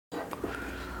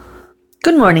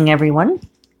Good morning, everyone.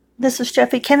 This is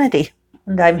Jeffe Kennedy,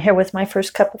 and I'm here with my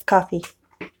first cup of coffee.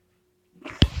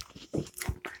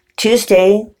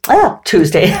 Tuesday.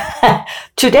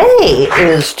 Today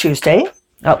is Tuesday.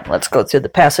 Oh, let's go through the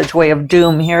passageway of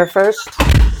doom here first.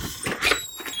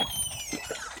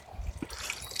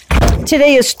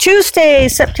 Today is Tuesday,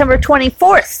 September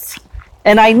 24th,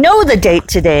 and I know the date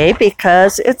today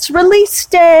because it's release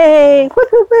day.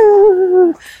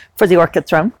 Woo-hoo-hoo, for the Orchid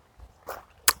Throne.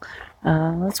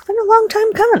 It's been a long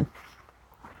time coming.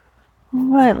 All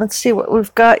right, let's see what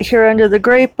we've got here under the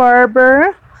grape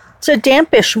arbor. It's a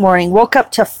dampish morning. Woke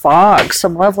up to fog,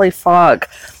 some lovely fog.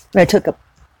 I took a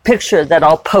picture that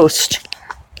I'll post.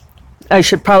 I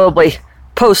should probably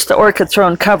post the Orchid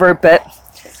Throne cover, but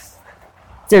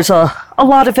there's a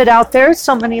lot of it out there.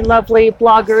 So many lovely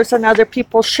bloggers and other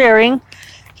people sharing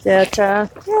that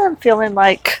I'm feeling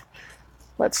like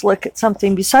let's look at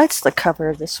something besides the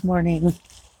cover this morning.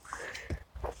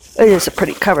 It is a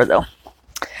pretty cover, though.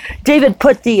 David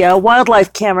put the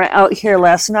wildlife camera out here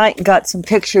last night and got some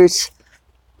pictures.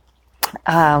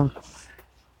 But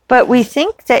we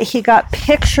think that he got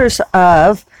pictures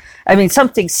of,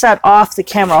 something set off the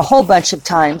camera a whole bunch of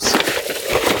times.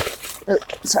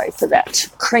 Sorry for that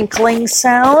crinkling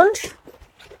sound.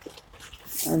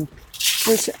 And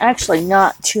there's actually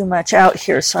not too much out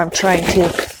here, so I'm trying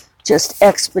to just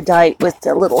expedite with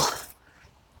the little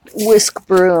whisk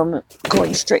broom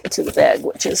going straight into the bag,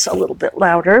 which is a little bit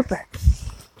louder, but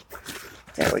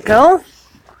there we go.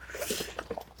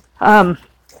 So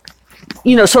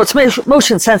it's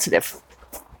motion sensitive.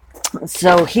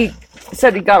 So he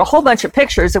said he got a whole bunch of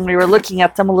pictures, and we were looking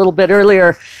at them a little bit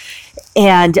earlier,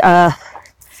 and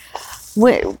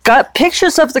we got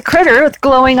pictures of the critter with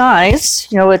glowing eyes.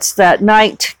 It's that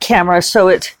night camera, so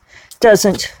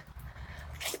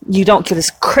you don't get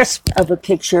as crisp of a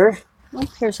picture. Oh,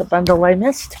 here's a bundle I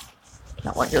missed.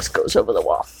 That one just goes over the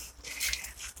wall.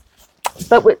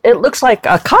 But it looks like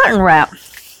a cotton wrap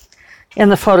in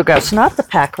the photographs, not the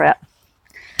pack rat.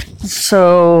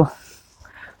 So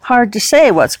hard to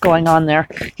say what's going on there.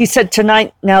 He said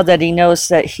tonight, now that he knows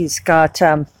that he's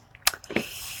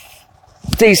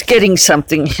getting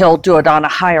something, he'll do it on a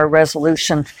higher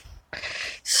resolution.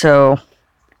 So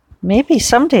maybe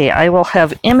someday I will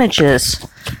have images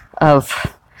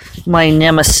of my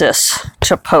nemesis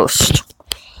to post.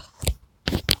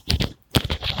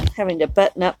 Having to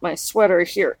button up my sweater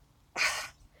here.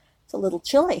 It's a little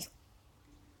chilly.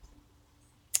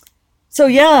 So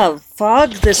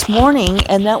fog this morning,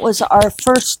 and that was our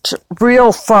first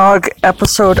real fog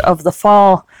episode of the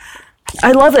fall.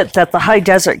 I love it that the high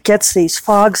desert gets these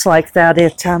fogs like that.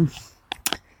 It's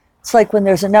like when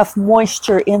there's enough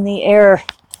moisture in the air.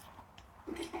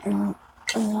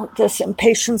 This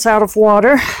impatience out of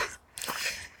water.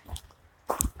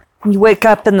 You wake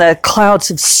up and the clouds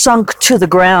have sunk to the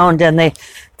ground and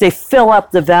they fill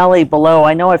up the valley below.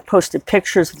 I know I've posted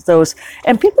pictures of those,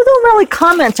 and people don't really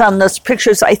comment on those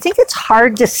pictures. I think it's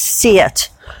hard to see it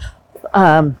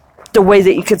the way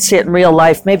that you could see it in real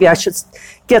life. Maybe I should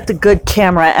get the good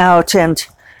camera out and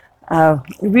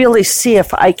really see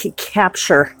if I could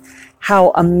capture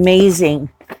how amazing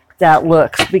that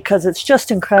looks, because it's just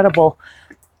incredible.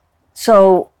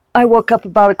 So I woke up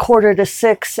about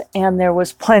 5:45, and there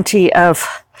was plenty of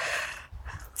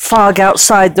fog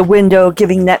outside the window,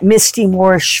 giving that misty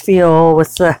moorish feel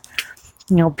with the,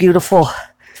 beautiful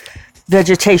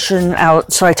vegetation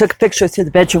out. So I took a picture through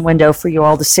the bedroom window for you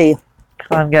all to see.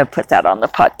 I'm going to put that on the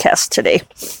podcast today.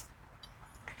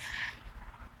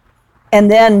 And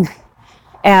then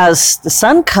as the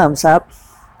sun comes up,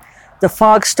 the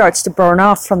fog starts to burn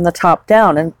off from the top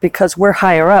down. And because we're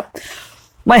higher up,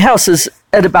 my house is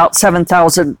at about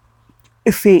 7,000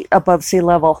 feet above sea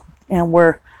level, and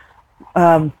we're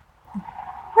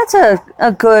that's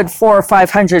a good 400 or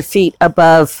 500 feet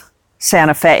above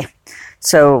Santa Fe.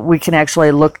 So we can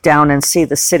actually look down and see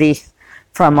the city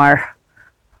from our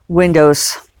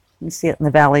windows. You can see it in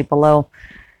the valley below.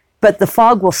 But the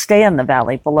fog will stay in the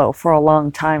valley below for a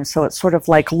long time, so it's sort of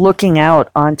like looking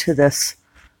out onto this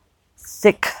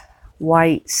thick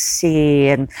white sea,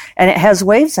 and it has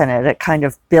waves in it. It kind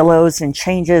of billows and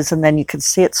changes, and then you can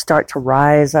see it start to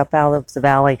rise up out of the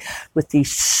valley with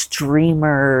these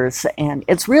streamers, and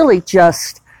it's really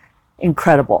just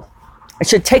incredible. I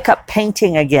should take up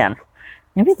painting again.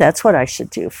 Maybe that's what I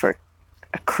should do for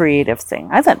a creative thing.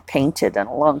 I haven't painted in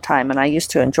a long time, and I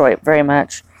used to enjoy it very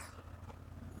much.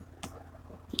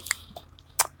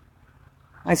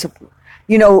 I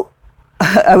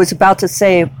was about to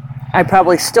say I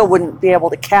probably still wouldn't be able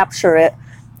to capture it,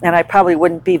 and I probably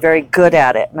wouldn't be very good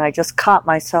at it. And I just caught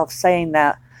myself saying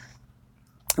that.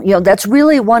 that's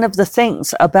really one of the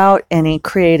things about any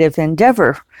creative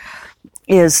endeavor,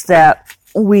 is that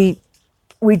we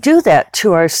do that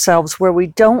to ourselves, where we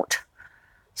don't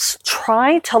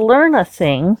try to learn a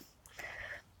thing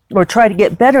or try to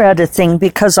get better at a thing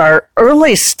because our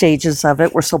early stages of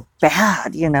it were so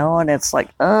bad, and it's like,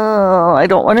 oh, I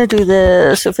don't want to do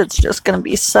this if it's just going to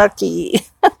be sucky.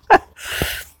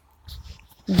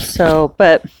 So,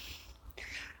 but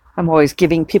I'm always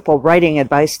giving people writing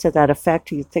advice to that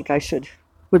effect. You'd think I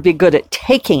would be good at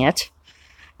taking it.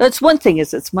 That's one thing,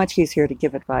 is it's much easier to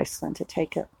give advice than to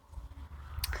take it.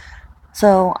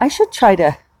 So I should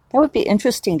that would be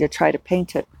interesting to try to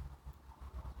paint it.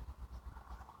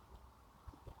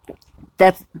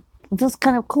 That's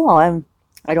kind of cool.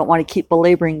 I don't want to keep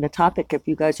belaboring the topic if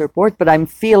you guys are bored, but I'm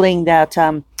feeling that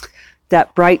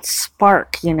that bright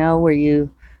spark, where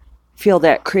you feel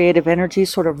that creative energy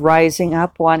sort of rising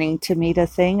up, wanting to meet a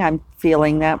thing. I'm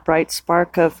feeling that bright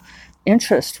spark of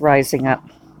interest rising up.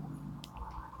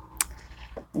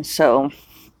 And so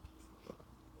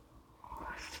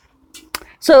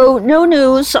no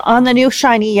news on the new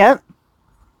shiny yet.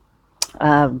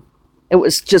 It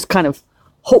was just kind of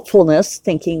hopefulness,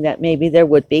 thinking that maybe there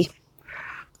would be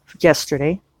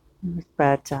yesterday.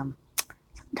 But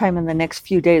sometime in the next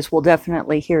few days, we'll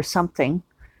definitely hear something.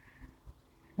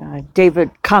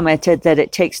 David commented that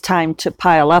it takes time to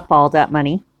pile up all that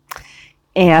money.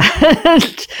 And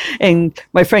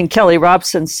my friend Kelly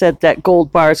Robson said that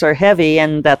gold bars are heavy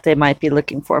and that they might be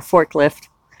looking for a forklift.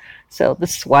 So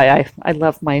this is why I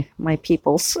love my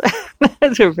peoples.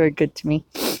 They're very good to me.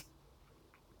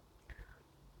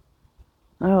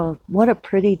 Oh, what a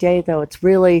pretty day, though. It's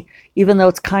really, even though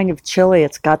it's kind of chilly,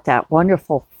 it's got that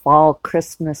wonderful fall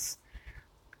Christmas.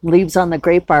 Leaves on the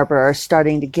grape arbor are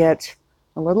starting to get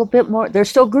a little bit more. They're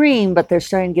still green, but they're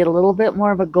starting to get a little bit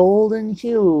more of a golden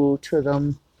hue to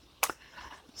them.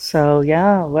 So,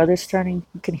 yeah, weather's starting.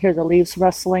 You can hear the leaves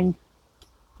rustling.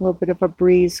 A little bit of a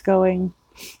breeze going.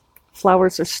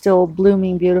 Flowers are still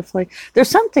blooming beautifully. There's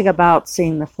something about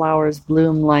seeing the flowers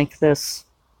bloom like this,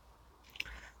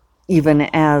 even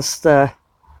as the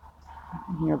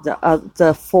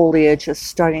foliage is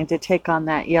starting to take on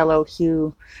that yellow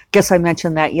hue. Guess I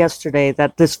mentioned that yesterday,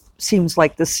 that this seems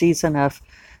like the season of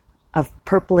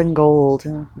purple and gold.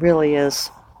 It really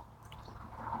is.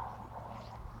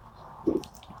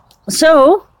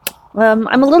 So, I'm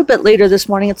a little bit later this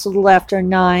morning. It's a little after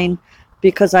 9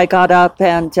 because I got up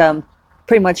and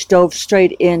pretty much dove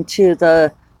straight into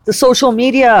the social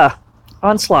media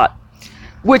onslaught,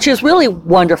 which is really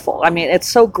wonderful. I mean, it's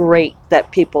so great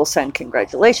that people send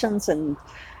congratulations and,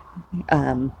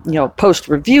 post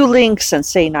review links and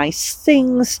say nice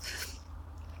things.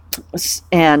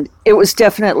 And it was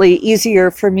definitely easier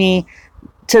for me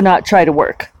to not try to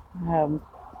work.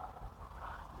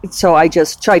 So I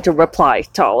just tried to reply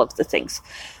to all of the things.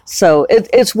 So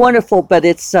it's wonderful, but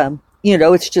it's,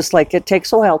 it's just like it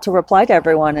takes a while to reply to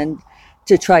everyone and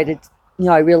to try to,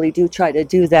 I really do try to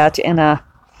do that in a,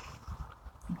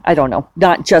 I don't know,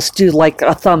 not just do like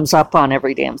a thumbs up on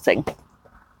every damn thing.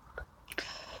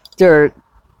 There are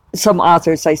some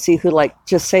authors I see who like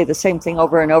just say the same thing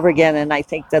over and over again, and I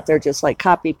think that they're just like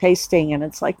copy pasting, and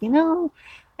it's like,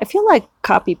 I feel like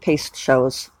copy paste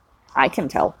shows. I can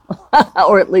tell,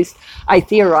 or at least I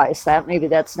theorize that. Maybe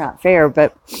that's not fair,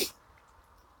 but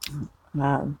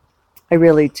I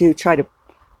really do try to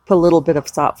put a little bit of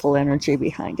thoughtful energy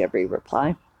behind every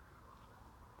reply.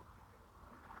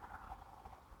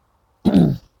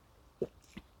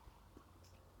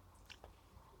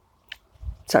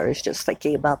 Sorry, I was just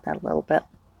thinking about that a little bit.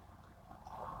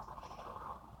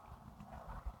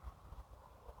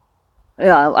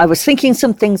 Yeah, I was thinking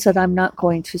some things that I'm not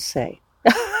going to say.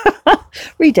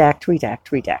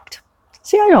 Redact.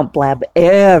 See, I don't blab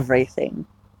everything.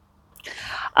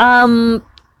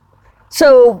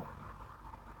 So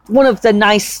one of the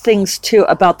nice things too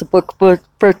about the book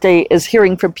birthday is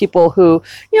hearing from people who,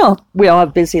 we all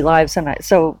have busy lives, and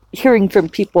so hearing from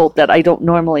people that I don't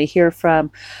normally hear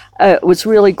from was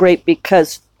really great,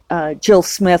 because Jill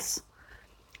Smith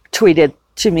tweeted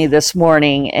to me this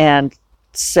morning and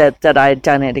said that I had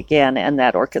done it again, and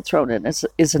that Orchid Throne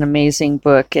is an amazing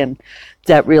book, and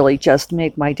that really just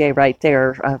made my day right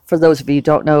there. For those of you who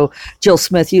don't know, Jill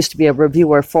Smith used to be a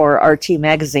reviewer for RT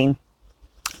Magazine,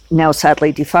 now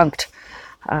sadly defunct.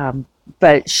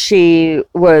 But she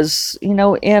was, in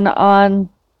on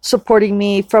supporting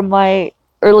me from my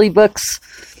early books,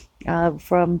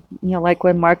 from, like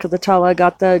when Mark of the Tala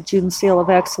got the June Seal of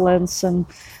Excellence, and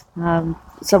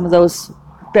some of those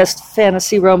best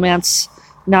fantasy romance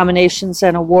nominations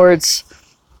and awards.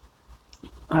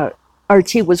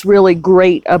 RT was really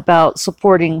great about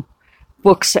supporting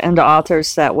books and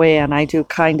authors that way, and I do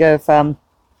kind of, well,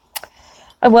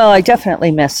 I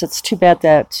definitely miss. It's too bad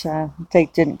that they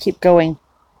didn't keep going.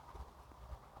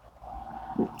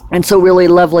 And so really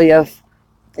lovely of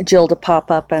Jill to pop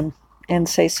up and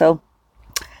say so.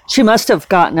 She must have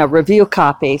gotten a review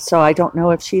copy, so I don't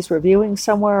know if she's reviewing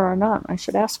somewhere or not. I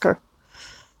should ask her.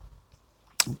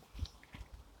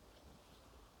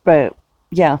 But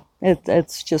yeah,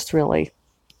 it's just really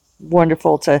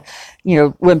wonderful to,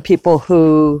 when people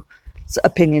whose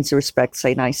opinions you respect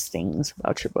say nice things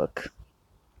about your book.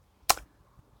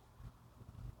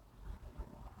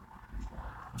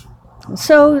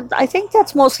 So I think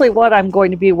that's mostly what I'm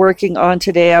going to be working on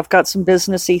today. I've got some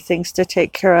businessy things to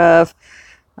take care of.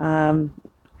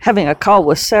 Having a call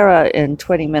with Sarah in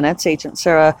 20 minutes, Agent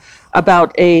Sarah,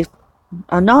 about a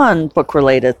non-book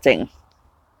related thing.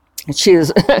 She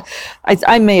was,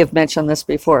 I may have mentioned this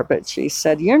before, but she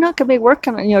said, you're not going to be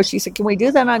working, she said, can we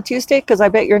do that on Tuesday? Because I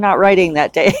bet you're not writing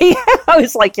that day. I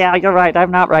was like, yeah, you're right.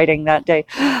 I'm not writing that day.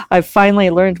 I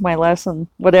finally learned my lesson,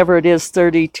 whatever it is,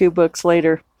 32 books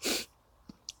later.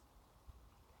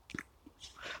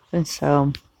 And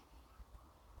so,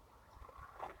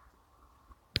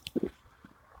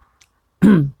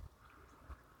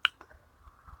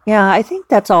 yeah, I think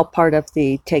that's all part of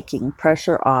the taking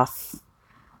pressure off,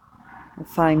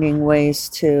 finding ways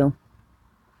to,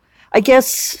 I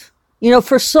guess,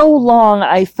 for so long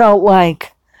I felt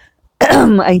like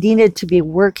I needed to be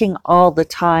working all the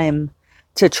time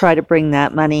to try to bring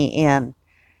that money in.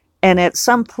 And at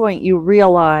some point you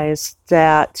realize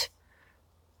that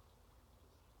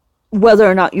whether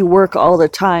or not you work all the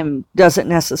time doesn't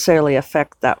necessarily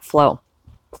affect that flow.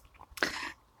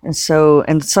 And so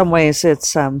in some ways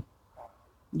it's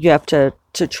you have to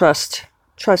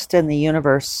trust in the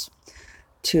universe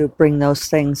to bring those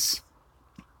things.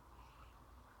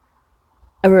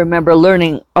 I remember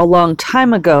learning a long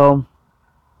time ago,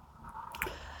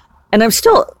 and I've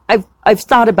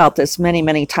thought about this many,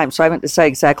 many times, so I haven't decided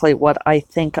exactly what I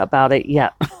think about it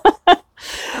yet.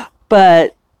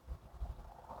 But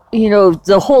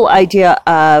the whole idea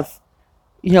of,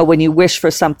 when you wish for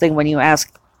something, when you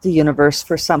ask the universe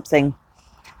for something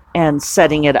and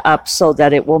setting it up so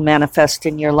that it will manifest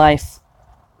in your life.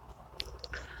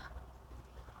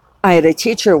 I had a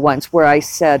teacher once where I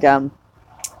said,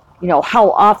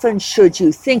 how often should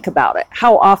you think about it?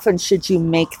 How often should you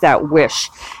make that wish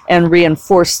and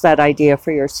reinforce that idea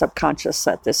for your subconscious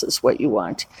that this is what you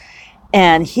want?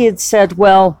 And he had said,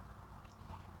 when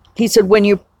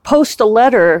you post a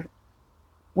letter,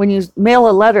 when you mail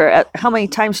a letter, how many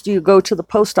times do you go to the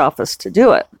post office to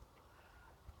do it?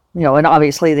 And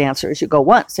obviously the answer is you go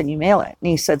once and you mail it. And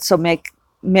he said, so make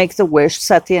the wish,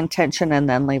 set the intention, and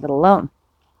then leave it alone.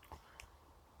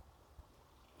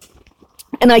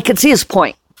 And I could see his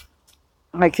point.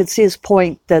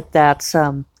 That that's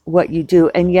what you do.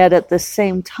 And yet at the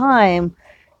same time,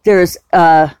 there's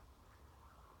a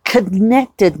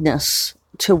connectedness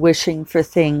to wishing for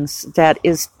things that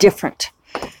is different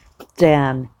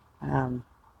than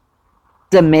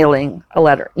mailing a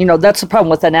letter. That's the problem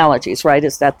with analogies, right?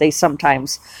 Is that they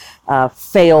sometimes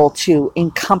fail to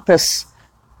encompass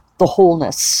the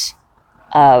wholeness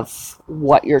of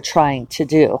what you're trying to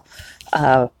do.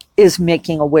 Is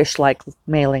making a wish like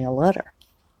mailing a letter?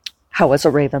 How is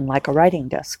a raven like a writing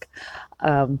desk?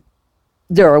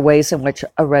 There are ways in which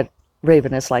a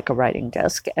raven is like a writing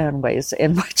desk and ways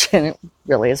in which it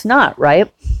really is not,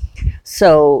 right?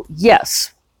 So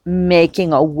yes,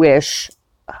 making a wish,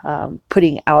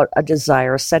 putting out a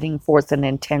desire, setting forth an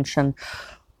intention.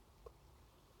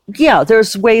 Yeah,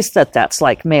 there's ways that that's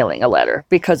like mailing a letter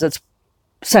because it's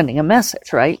sending a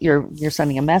message, right? You're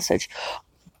sending a message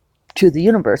to the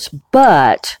universe,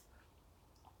 but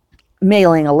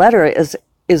mailing a letter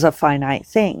is a finite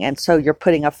thing, and so you're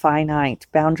putting a finite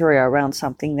boundary around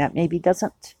something that maybe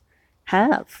doesn't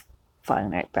have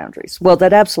finite boundaries. Well,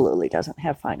 that absolutely doesn't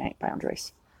have finite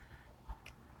boundaries.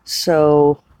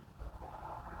 So,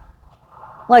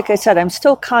 like I said, I'm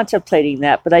still contemplating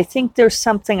that, but I think there's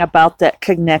something about that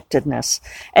connectedness,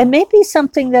 and maybe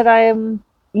something that I am,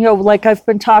 like I've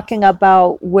been talking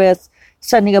about with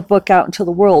sending a book out into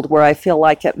the world, where I feel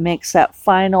like it makes that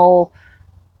final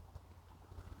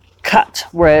cut,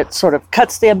 where it sort of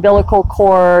cuts the umbilical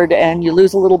cord and you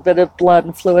lose a little bit of blood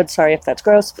and fluid. Sorry if that's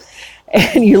gross.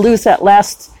 And you lose that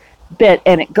last bit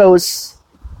and it goes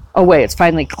away. It's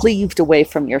finally cleaved away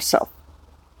from yourself.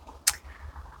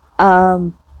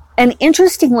 And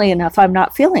interestingly enough, I'm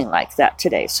not feeling like that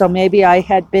today. So maybe I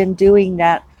had been doing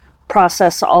that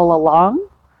process all along.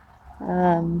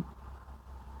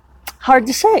 Hard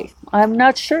to say. I'm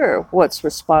not sure what's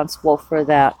responsible for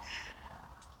that.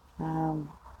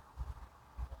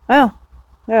 Oh,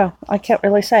 yeah, I can't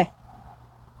really say.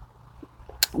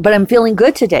 But I'm feeling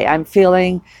good today. I'm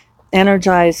feeling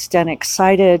energized and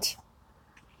excited.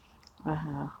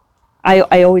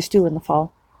 I always do in the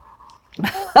fall.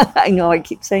 I know I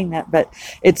keep saying that, but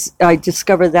I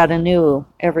discover that anew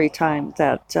every time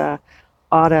that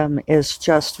autumn is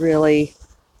just really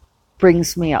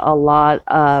brings me a lot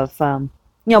of,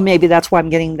 maybe that's why I'm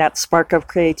getting that spark of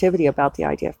creativity about the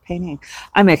idea of painting.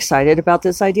 I'm excited about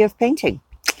this idea of painting.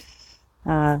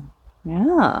 Yeah.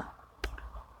 I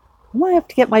might have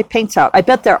to get my paints out. I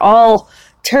bet they're all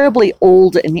terribly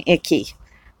old and icky.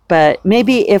 But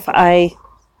maybe if I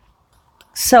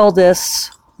sell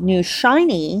this new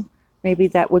shiny, maybe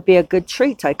that would be a good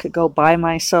treat. I could go buy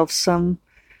myself some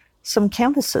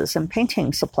canvases and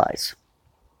painting supplies.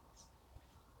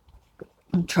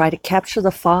 And try to capture the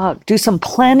fog. Do some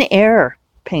plein air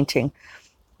painting.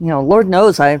 Lord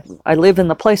knows I live in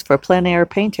the place for plein air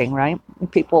painting, right?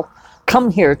 People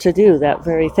come here to do that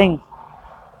very thing.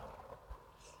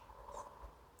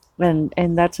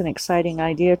 And that's an exciting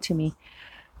idea to me.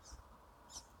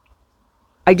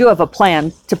 I do have a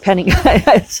plan, depending,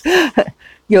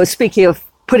 speaking of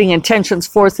putting intentions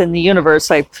forth in the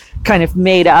universe, I kind of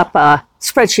made up a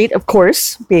spreadsheet, of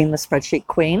course, being the spreadsheet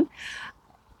queen.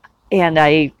 And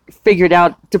I figured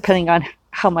out, depending on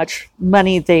how much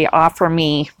money they offer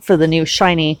me for the new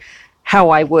shiny, how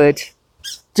I would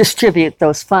distribute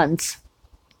those funds.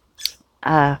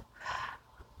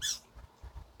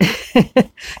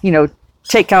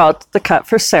 Take out the cut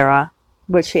for Sarah,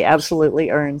 which she absolutely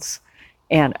earns,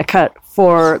 and a cut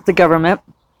for the government,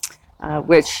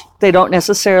 which they don't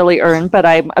necessarily earn, but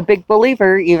I'm a big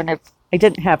believer, even if I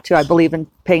didn't have to, I believe in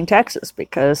paying taxes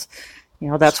because,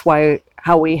 that's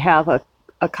how we have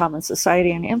a common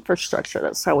society and infrastructure.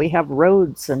 That's how we have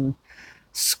roads and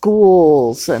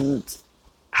schools and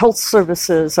health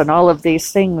services and all of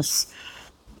these things.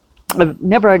 I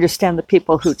never understand the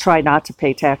people who try not to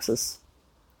pay taxes.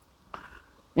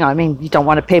 You don't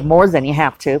want to pay more than you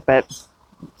have to, but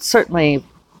certainly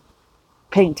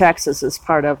paying taxes is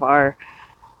part of I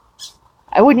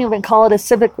wouldn't even call it a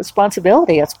civic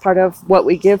responsibility. It's part of what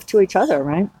we give to each other,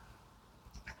 right?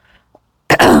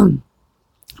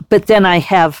 But then I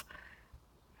have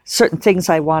certain things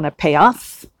I want to pay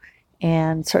off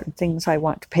and certain things I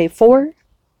want to pay for.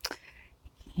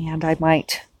 And I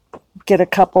might get a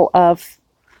couple of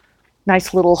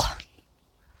nice little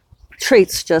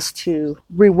treats just to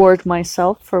reward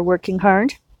myself for working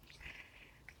hard.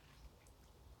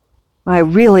 I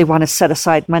really want to set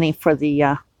aside money for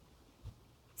the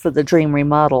dream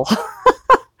remodel.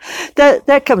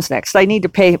 that comes next. I need to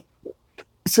pay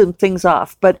some things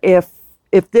off, but if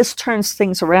this turns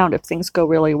things around, if things go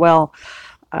really well,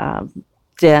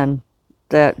 then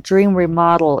the dream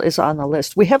remodel is on the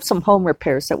list. We have some home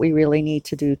repairs that we really need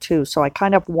to do too, so I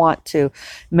kind of want to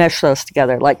mesh those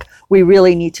together. Like, we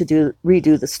really need to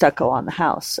redo the stucco on the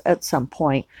house at some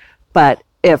point, but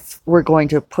if we're going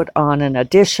to put on an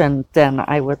addition, then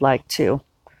I would like to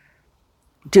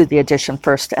do the addition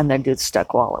first and then do the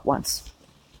stucco all at once.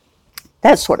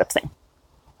 That sort of thing.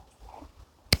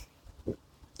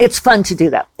 It's fun to do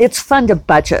that. It's fun to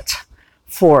budget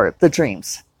for the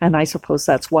dreams. And I suppose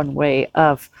that's one way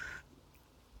of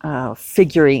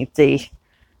mailing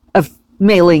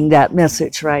that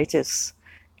message, right? Is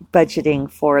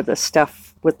budgeting for the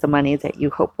stuff with the money that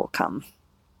you hope will come.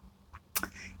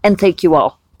 And thank you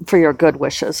all for your good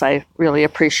wishes. I really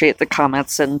appreciate the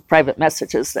comments and private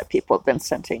messages that people have been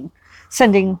sending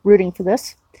rooting for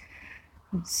this.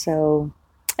 So,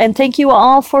 and thank you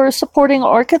all for supporting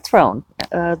Orchid Throne.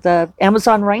 The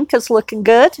Amazon rank is looking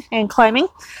good and climbing,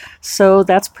 so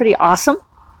that's pretty awesome.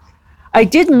 I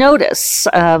did notice,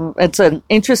 it's an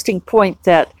interesting point,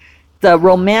 that the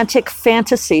romantic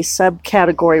fantasy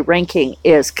subcategory ranking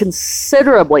is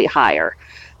considerably higher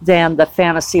than the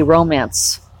fantasy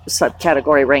romance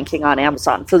subcategory ranking on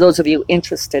Amazon, for those of you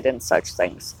interested in such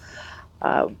things.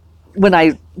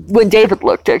 When David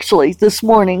looked, actually, this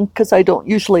morning, because I don't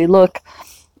usually look,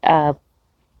 the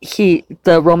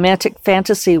romantic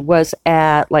fantasy was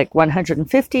at like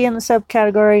 150 in the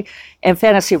subcategory, and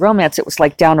fantasy romance, it was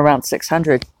like down around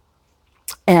 600.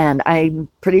 And I'm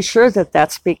pretty sure that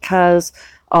that's because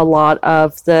a lot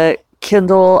of the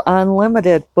Kindle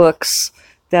Unlimited books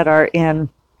that are in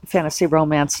fantasy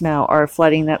romance now are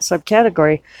flooding that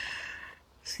subcategory.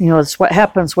 It's what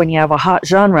happens when you have a hot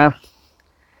genre.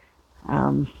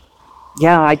 I'm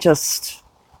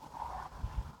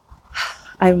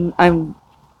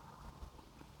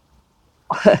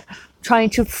trying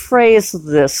to phrase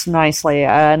this nicely,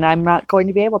 and I'm not going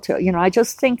to be able to. I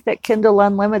just think that Kindle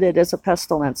Unlimited is a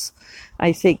pestilence.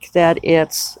 I think that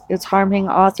it's harming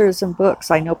authors and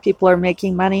books. I know people are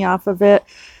making money off of it,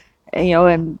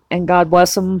 and God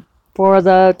bless them for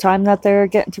the time that they're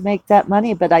getting to make that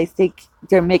money, but I think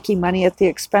they're making money at the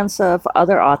expense of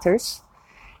other authors,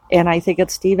 and I think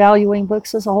it's devaluing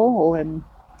books as a whole, and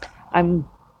I'm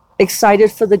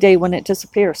excited for the day when it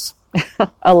disappears.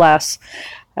 Alas.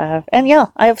 And yeah,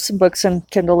 I have some books in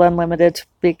Kindle Unlimited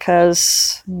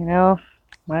because, might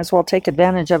as well take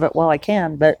advantage of it while I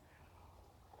can. But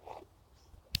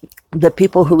the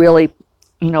people who really,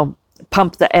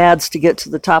 pump the ads to get to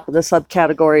the top of the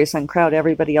subcategories and crowd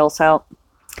everybody else out.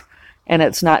 And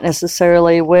it's not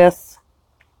necessarily with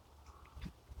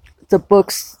the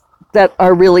books that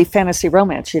are really fantasy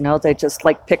romance, they just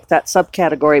pick that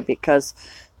subcategory because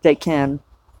they can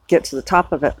get to the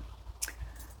top of it.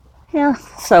 Yeah,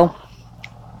 so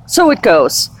it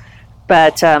goes.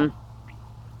 But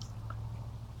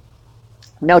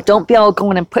no, don't be all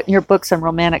going and putting your books in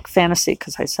romantic fantasy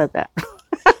because I said that.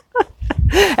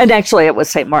 And actually, it was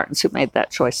St. Martin's who made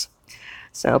that choice.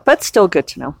 So, but still good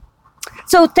to know.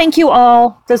 So thank you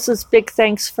all. This is big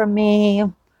thanks from me,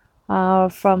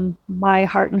 from my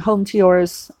heart and home to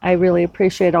yours. I really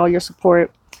appreciate all your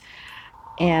support.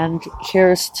 And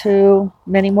here's to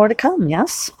many more to come,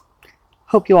 yes?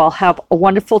 Hope you all have a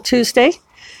wonderful Tuesday,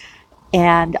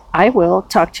 and I will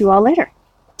talk to you all later.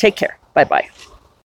 Take care. Bye-bye.